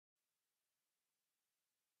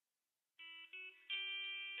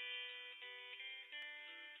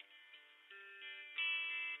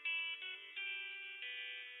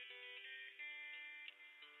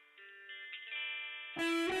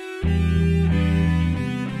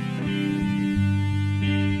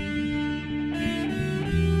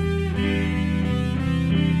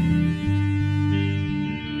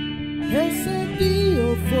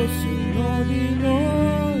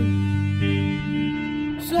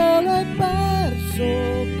è perso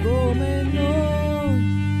come noi.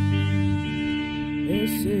 E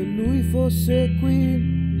se lui fosse qui,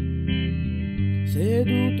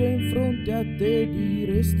 seduto in fronte a te,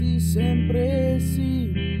 diresti sempre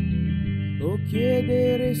sì, o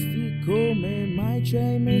chiederesti come mai ci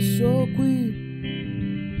hai messo qui,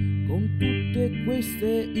 con tutte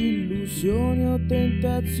queste illusioni o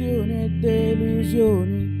tentazioni e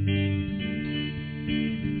delusioni.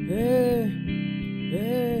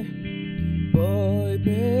 E poi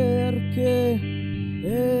perché?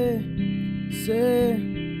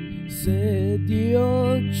 Se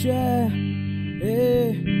Dio c'è,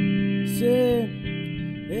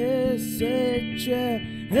 se c'è,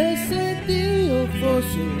 e se Dio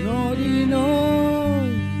fosse uno di noi,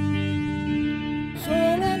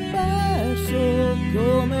 solo è perso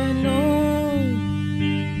come noi,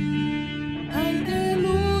 anche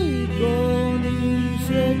lui con i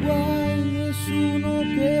suoi guai, nessuno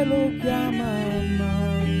che lo chiama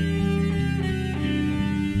mai.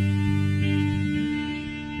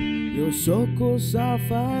 Io so cosa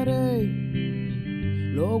farei,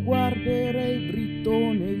 lo guarderei dritto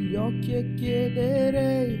negli occhi e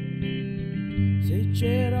chiederei se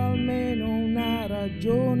c'era almeno una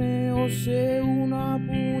ragione, o se una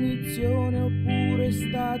punizione, oppure è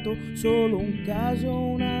stato solo un caso,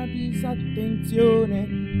 una disattenzione.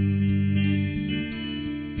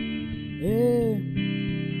 E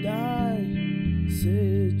dai,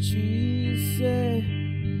 se ci sei,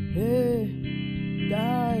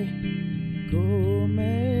 dai,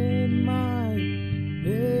 come mai?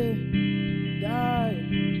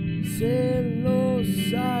 Dai, se lo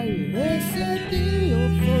sai, e se Dio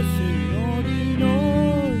fosse uno di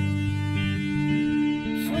noi,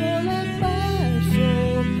 solo è perso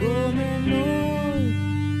come noi,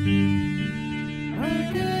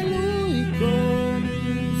 anche lui con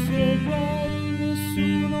i suoi guai,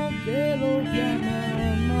 nessuno che lo chiama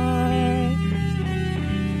mai,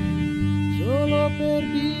 solo per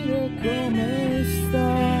dire come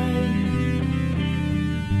stai.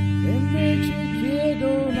 E invece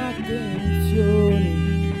chiedono attenzione,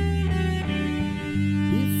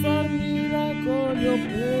 di far miracoli o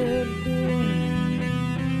perdoni,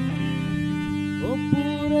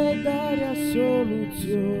 oppure dare a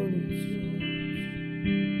soluzioni.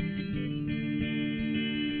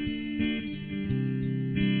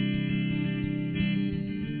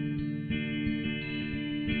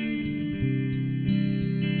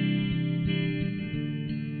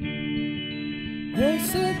 E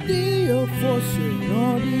se Dio fosse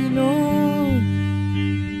uno di noi,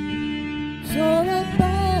 solo è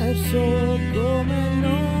perso come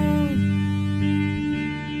noi,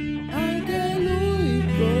 anche lui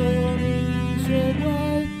con i suoi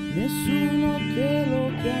guai, nessuno che lo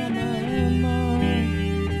chiama mai,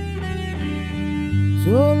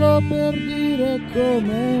 solo per dire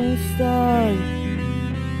come stai.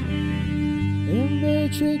 E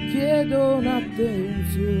invece chiedono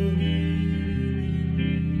attenzione,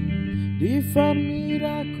 di far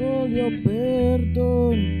miracoli o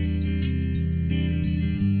perdoni,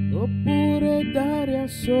 oppure dare a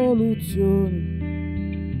soluzioni,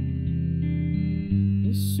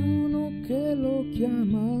 nessuno che lo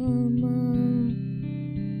chiama mai,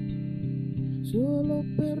 solo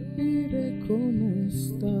per dire come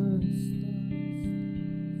sta.